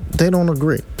they don't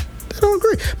agree. They don't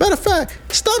agree. Matter of fact,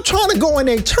 stop trying to go in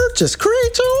their churches.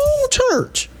 Create your own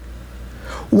church.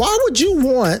 Why would you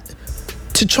want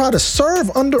to try to serve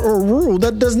under a rule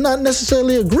that does not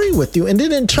necessarily agree with you, and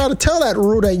then try to tell that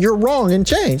rule that you're wrong and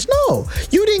change? No,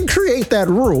 you didn't create that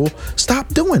rule. Stop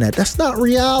doing that. That's not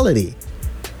reality.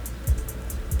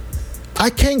 I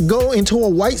can't go into a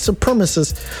white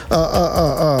supremacist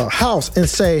house and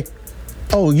say,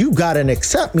 oh, you gotta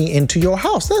accept me into your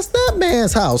house. That's that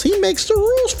man's house. He makes the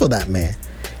rules for that man.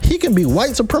 He can be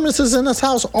white supremacist in his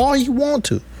house all he wants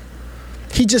to.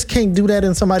 He just can't do that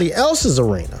in somebody else's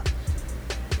arena.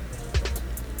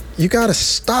 You got to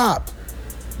stop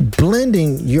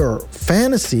blending your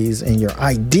fantasies and your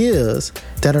ideas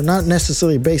that are not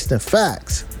necessarily based in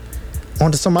facts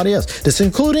onto somebody else. That's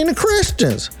including the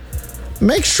Christians.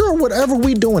 Make sure whatever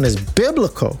we're doing is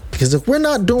biblical, because if we're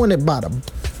not doing it by the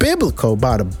biblical,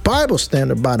 by the Bible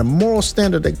standard, by the moral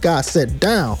standard that God set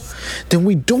down, then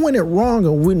we're doing it wrong,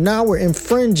 and we're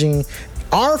infringing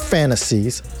our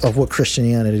fantasies of what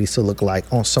Christianity should look like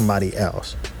on somebody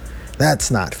else.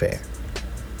 That's not fair.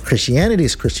 Christianity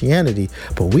is Christianity,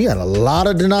 but we got a lot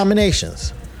of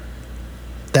denominations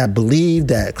that believe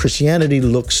that Christianity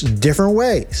looks different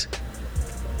ways.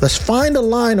 Let's find a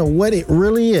line of what it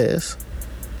really is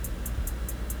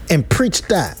and preach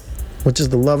that, which is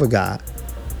the love of God.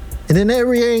 And then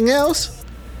everything else,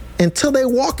 until they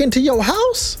walk into your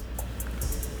house,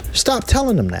 stop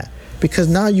telling them that, because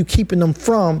now you're keeping them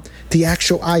from the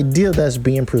actual idea that's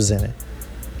being presented.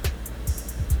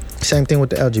 Same thing with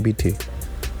the LGBT.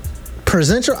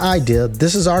 Present your idea,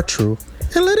 this is our truth,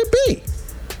 and let it be.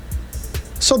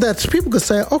 So that people could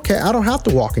say, okay, I don't have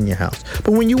to walk in your house.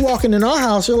 But when you walk in our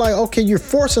house, you're like, okay, you're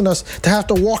forcing us to have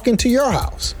to walk into your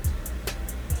house.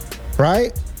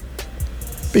 Right?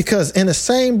 Because in the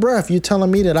same breath, you're telling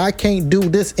me that I can't do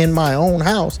this in my own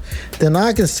house, then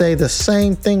I can say the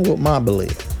same thing with my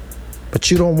belief. But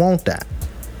you don't want that.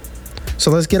 So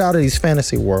let's get out of these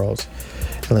fantasy worlds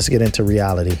and let's get into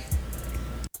reality.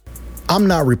 I'm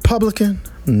not Republican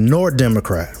nor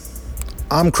Democrat.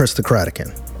 I'm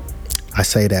Christocratican. I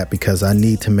say that because I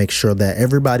need to make sure that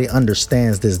everybody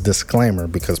understands this disclaimer,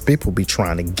 because people be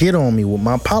trying to get on me with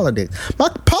my politics. My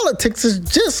politics is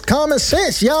just common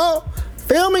sense, y'all.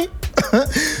 Feel me?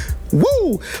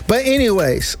 Woo! But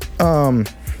anyways, I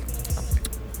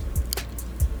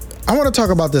want to talk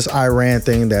about this Iran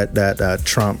thing that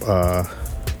Trump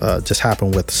just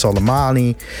happened with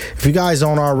Soleimani. If you guys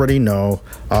don't already know,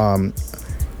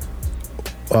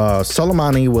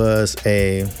 Soleimani was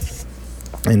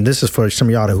and this is for some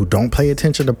of y'all who don't pay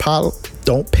attention to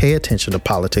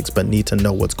politics, but need to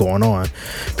know what's going on,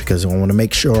 because we want to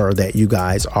make sure that you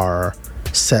guys are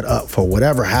set up for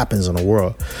whatever happens in the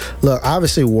world. Look,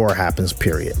 obviously war happens,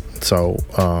 period. So,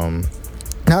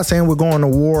 not saying we're going to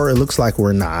war. It looks like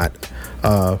we're not,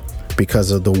 because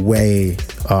of the way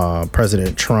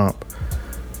President Trump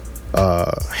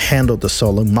handled the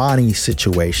Soleimani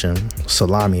situation.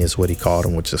 Salami is what he called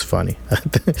him, which is funny.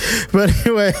 But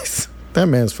anyways, that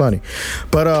man's funny.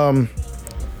 But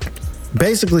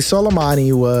basically,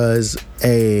 Soleimani was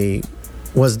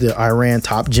the Iran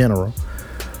top general,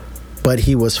 but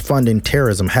he was funding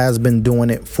terrorism, has been doing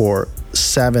it for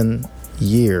 7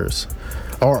 years,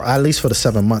 or at least for the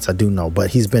 7 months, I do know, but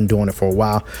he's been doing it for a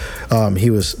while. He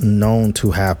was known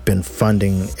to have been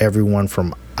funding everyone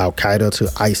from Al-Qaeda to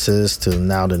ISIS to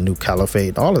now the new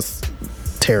caliphate, all this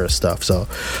terrorist stuff. So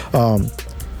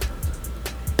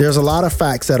there's a lot of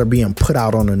facts that are being put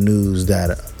out on the news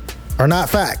that are not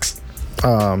facts.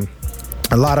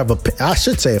 A lot of, I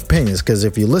should say opinions, because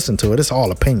if you listen to it, it's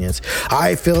all opinions.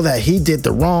 I feel that he did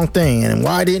the wrong thing, and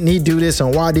why didn't he do this,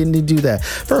 and why didn't he do that?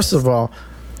 First of all,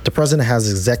 the president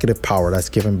has executive power that's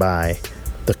given by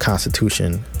the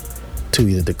Constitution to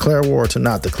either declare war or to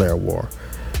not declare war.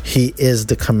 He is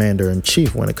the commander in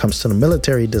chief. When it comes to the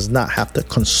military, he does not have to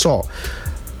consult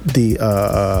the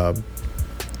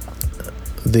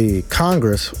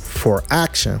Congress for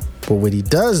action. But what he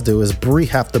does do is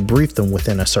have to brief them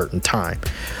within a certain time.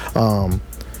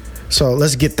 So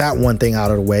let's get that one thing out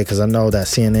of the way, because I know that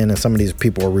CNN and some of these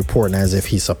people are reporting as if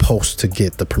he's supposed to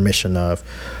get the permission of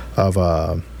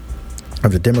the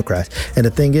Democrats. And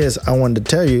the thing is, I wanted to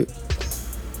tell you,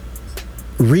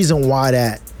 reason why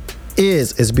that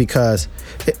is because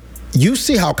you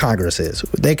see how Congress is.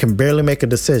 They can barely make a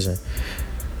decision.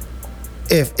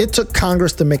 If it took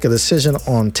Congress to make a decision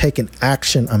on taking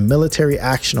action, a military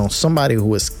action on somebody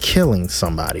who is killing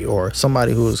somebody, or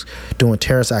somebody who is doing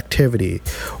terrorist activity,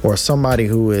 or somebody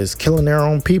who is killing their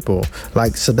own people,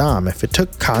 like Saddam, if it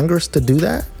took Congress to do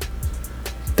that,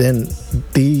 then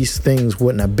these things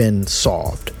wouldn't have been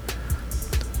solved.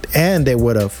 And they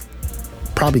would have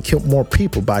probably killed more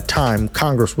people by the time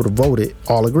Congress would have voted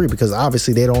all agree, because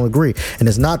obviously they don't agree. And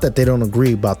it's not that they don't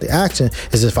agree about the action.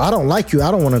 It's if I don't like you,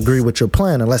 I don't want to agree with your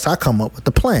plan unless I come up with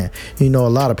the plan. You know, a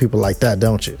lot of people like that,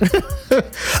 don't you?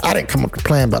 I didn't come up with the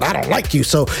plan, but I don't like you.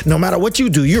 So no matter what you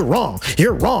do, you're wrong.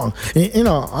 You're wrong. You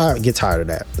know, I get tired of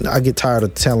that. I get tired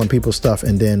of telling people stuff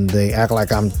and then they act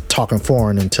like I'm talking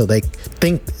foreign until they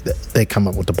think that they come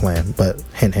up with the plan. But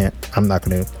hint, hint, I'm not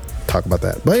going to talk about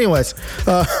that. But anyways,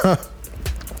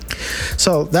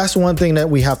 so that's one thing that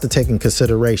we have to take in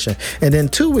consideration. And then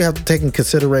two, we have to take in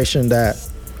consideration that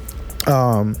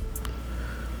no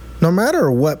matter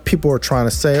what people are trying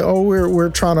to say, oh, we're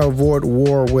trying to avoid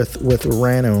war with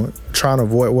Iran and trying to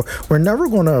avoid war, we're never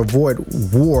going to avoid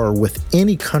war with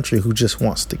any country who just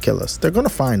wants to kill us. They're going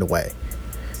to find a way.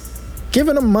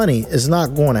 Giving them money is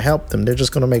not going to help them. They're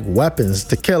just going to make weapons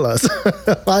to kill us.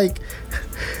 Like,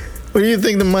 what do you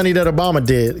think the money that Obama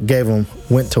gave them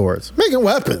went towards? Making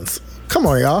weapons. Come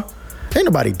on, y'all. Ain't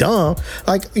nobody dumb.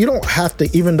 Like, you don't have to,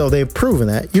 even though they've proven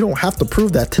that, you don't have to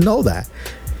prove that to know that.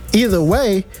 Either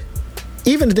way,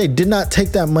 even if they did not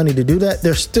take that money to do that,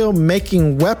 they're still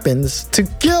making weapons to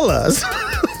kill us.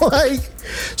 Like,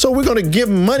 so we're going to give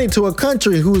money to a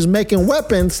country who's making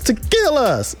weapons to kill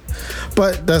us.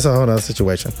 But that's a whole other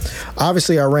situation.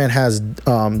 Obviously, Iran has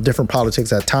different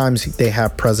politics. At times, they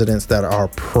have presidents that are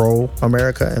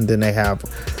pro-America, and then they have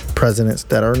presidents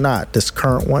that are not. This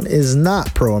current one is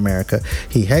not pro-America.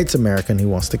 He hates America, and he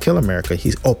wants to kill America.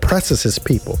 He oppresses his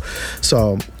people.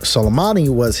 So Soleimani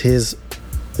was his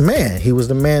man. He was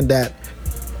the man that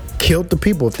killed the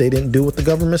people if they didn't do what the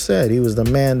government said. He was the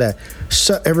man that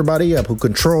shut everybody up, who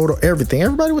controlled everything.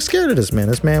 Everybody was scared of this man.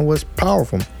 This man was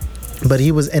powerful. But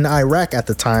he was in Iraq at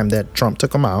the time that Trump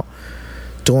took him out.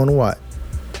 Doing what?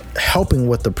 Helping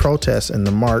with the protests and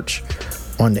the march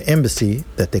on the embassy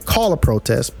that they call a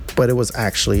protest, but it was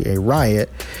actually a riot,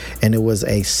 and it was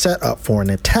a setup for an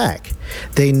attack.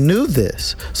 They knew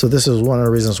this. So this is one of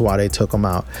the reasons why they took him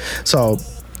out. So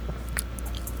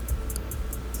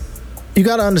you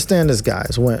got to understand this,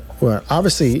 guys. When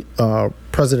obviously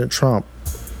President Trump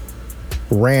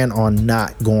ran on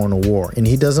not going to war, and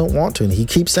he doesn't want to, and he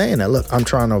keeps saying that. Look, I'm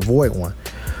trying to avoid one,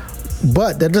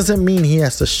 but that doesn't mean he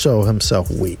has to show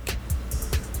himself weak.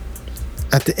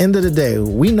 At the end of the day,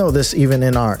 we know this even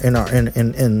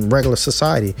in regular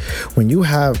society. When you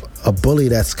have a bully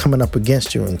that's coming up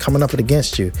against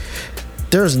you,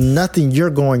 there's nothing you're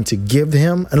going to give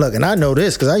him. And look, and I know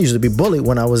this because I used to be bullied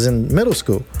when I was in middle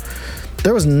school.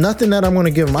 There was nothing that I'm going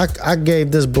to give him. I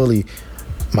gave this bully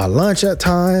my lunch at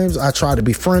times. I tried to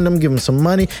befriend him, give him some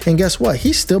money. And guess what?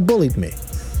 He still bullied me.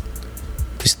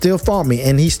 He still fought me,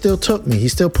 and he still took me. He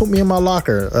still put me in my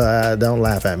locker. Don't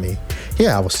laugh at me.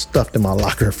 Yeah, I was stuffed in my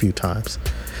locker a few times.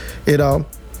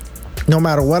 No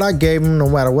matter what I gave him, no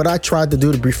matter what I tried to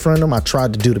do to befriend him, I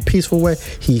tried to do the peaceful way,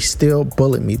 he still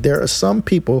bullied me. There are some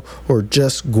people who are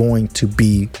just going to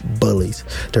be bullies.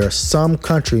 There are some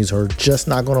countries who are just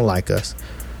not going to like us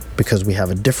because we have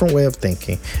a different way of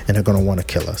thinking, and they're going to want to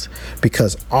kill us.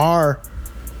 Because our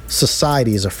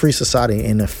society is a free society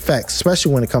in effect,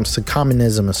 especially when it comes to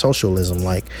communism and socialism,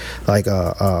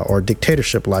 or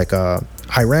dictatorship like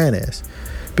Iran is.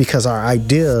 Because our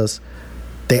ideas,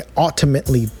 they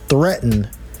ultimately threaten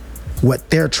what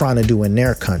they're trying to do in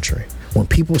their country. When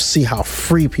people see how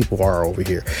free people are over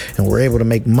here, and we're able to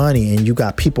make money, and you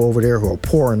got people over there who are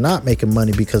poor and not making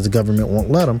money because the government won't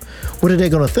let them, what are they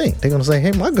going to think? They're going to say,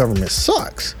 hey, my government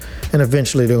sucks. And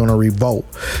eventually they're going to revolt.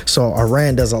 So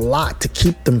Iran does a lot to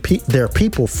keep their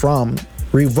people from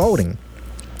revolting.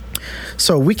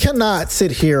 So we cannot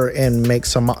sit here and make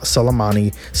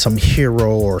Soleimani some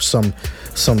hero or some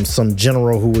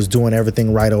general who was doing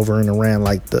everything right over in Iran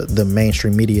like the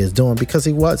mainstream media is doing, because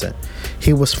he wasn't.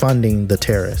 He was funding the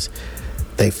terrorists.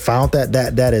 They found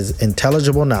that is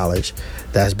intelligible knowledge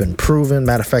that has been proven.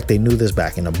 Matter of fact, they knew this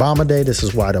back in Obama day. This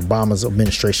is why the Obama's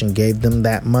administration gave them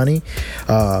that money.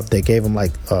 They gave them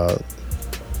like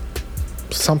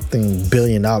something $1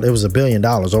 billion. It was $1 billion,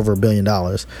 over $1 billion.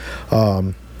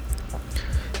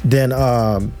 Then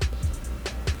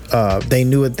they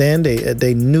knew it then.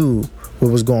 They knew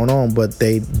what was going on, but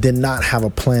they did not have a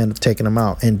plan of taking them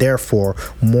out. And therefore,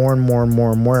 more and more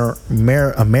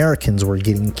Americans were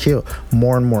getting killed.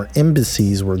 More and more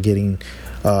embassies were getting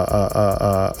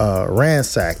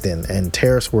ransacked, and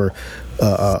terrorists were,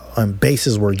 and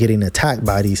bases were getting attacked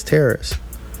by these terrorists.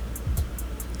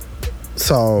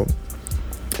 So,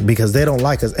 because they don't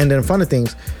like us. And then funny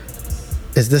things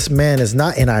is this man is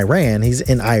not in Iran. He's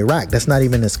in Iraq. That's not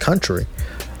even his country.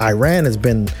 Iran has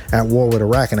been at war with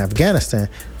Iraq and Afghanistan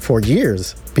for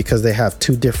years because they have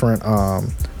two different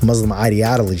Muslim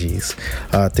ideologies.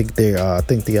 I think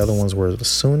the other ones were the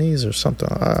Sunnis or something.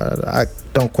 I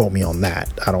don't quote me on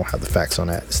that. I don't have the facts on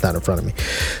that. It's not in front of me.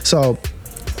 So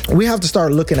we have to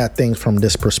start looking at things from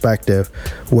this perspective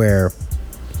where,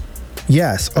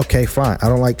 yes, okay, fine. I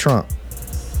don't like Trump,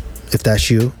 if that's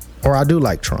you, or I do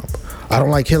like Trump. I don't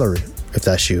like Hillary, if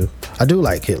that's you. I do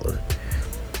like Hillary.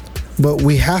 But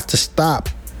we have to stop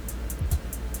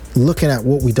looking at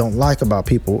what we don't like about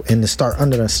people and to start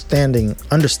understanding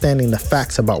the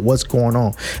facts about what's going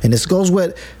on. And this goes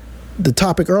with the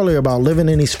topic earlier about living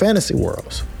in these fantasy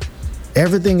worlds.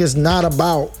 Everything is not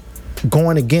about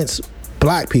going against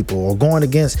black people or going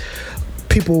against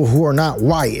people who are not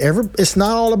white. It's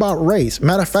not all about race.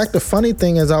 Matter of fact, the funny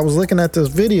thing is, I was looking at this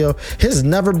video, it's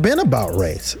never been about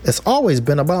race. It's always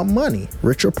been about money,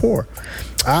 rich or poor.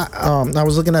 I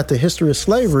was looking at the history of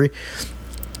slavery,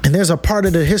 and there's a part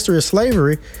of the history of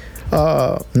slavery,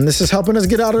 and this is helping us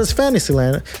get out of this fantasy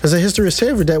land. There's a history of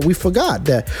slavery that we forgot.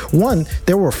 That one,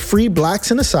 there were free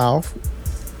blacks in the South.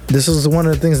 This is one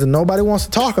of the things that nobody wants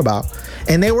to talk about.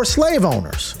 And they were slave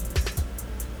owners.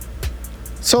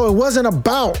 So it wasn't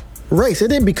about race. It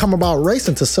didn't become about race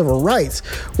until civil rights,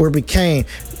 where it became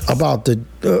about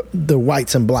the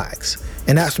whites and blacks.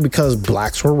 And that's because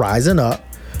blacks were rising up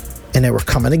and they were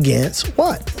coming against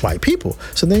what? White people.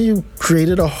 So then you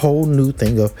created a whole new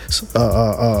thing of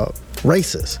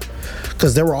races.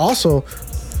 Because there were also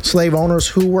slave owners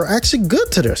who were actually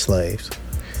good to their slaves.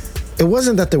 It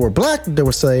wasn't that they were black that they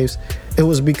were slaves. It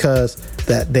was because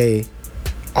that they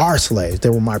are slaves. They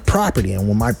were my property. And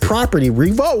when my property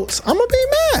revolts, I'm going to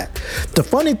be mad. The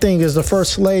funny thing is, the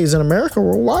first slaves in America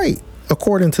were white,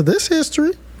 according to this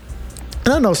history.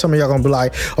 And I know some of y'all going to be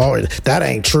like, oh, that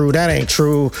ain't true. That ain't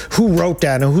true. Who wrote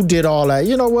that and who did all that?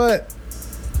 You know what?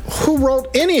 Who wrote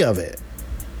any of it?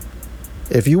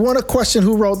 If you want to question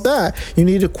who wrote that, you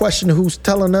need to question who's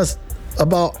telling us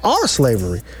about our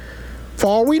slavery. For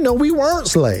all we know, we weren't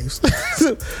slaves.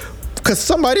 Because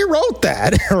somebody wrote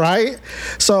that, right?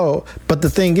 So, but the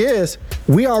thing is,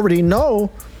 we already know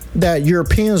that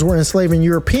Europeans were enslaving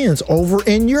Europeans over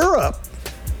in Europe.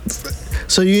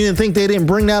 So you didn't think they didn't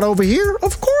bring that over here?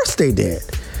 Of course they did.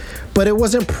 But it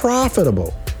wasn't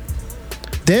profitable.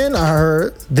 Then I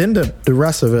heard, the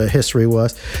rest of the history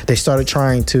was, they started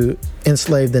trying to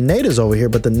enslave the natives over here,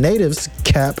 but the natives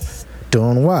kept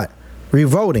doing what?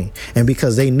 Revolting. And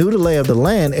because they knew the lay of the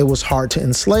land, it was hard to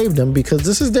enslave them because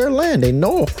this is their land. They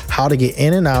know how to get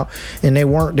in and out, and they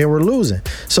were losing.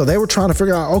 So they were trying to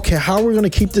figure out, okay, how are we going to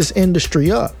keep this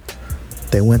industry up?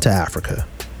 They went to Africa.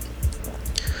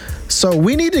 So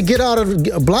we need to get out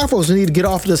of, black folks need to get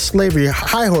off this slavery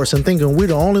high horse and thinking we're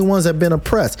the only ones that have been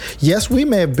oppressed. Yes, we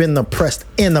may have been oppressed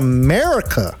in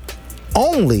America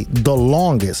only the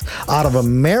longest out of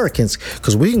Americans,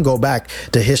 because we can go back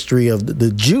to history of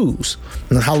the Jews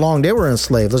and how long they were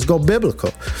enslaved. Let's go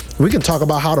biblical. We can talk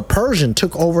about how the Persian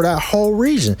took over that whole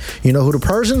region. You know who the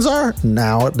Persians are?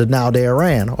 Now they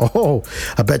Iran. Oh,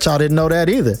 I bet y'all didn't know that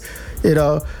either. You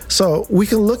know, so we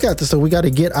can look at this. So we got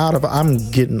to get out of. I'm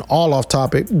getting all off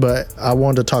topic, but I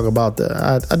wanted to talk about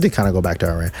I did kind of go back to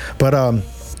Iran, but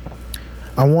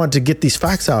I wanted to get these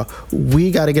facts out.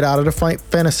 We got to get out of the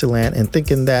fantasy land and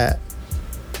thinking that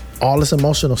all this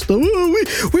emotional stuff.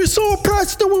 We're so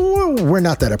oppressed. We're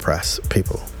not that oppressed,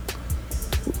 people.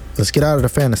 Let's get out of the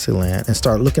fantasy land and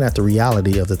start looking at the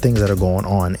reality of the things that are going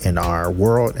on in our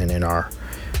world and in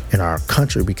our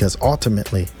country, because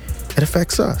ultimately it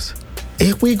affects us.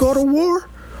 If we go to war,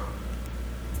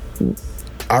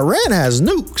 Iran has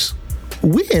nukes.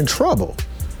 We in trouble.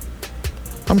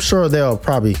 I'm sure they'll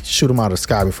probably shoot them out of the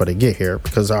sky before they get here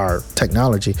because of our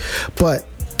technology. But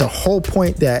the whole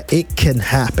point that it can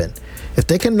happen. If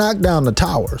they can knock down the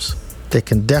towers, they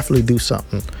can definitely do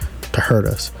something to hurt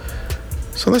us.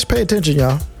 So let's pay attention,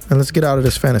 y'all, and let's get out of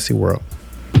this fantasy world.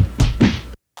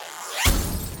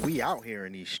 We out here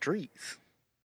in these streets.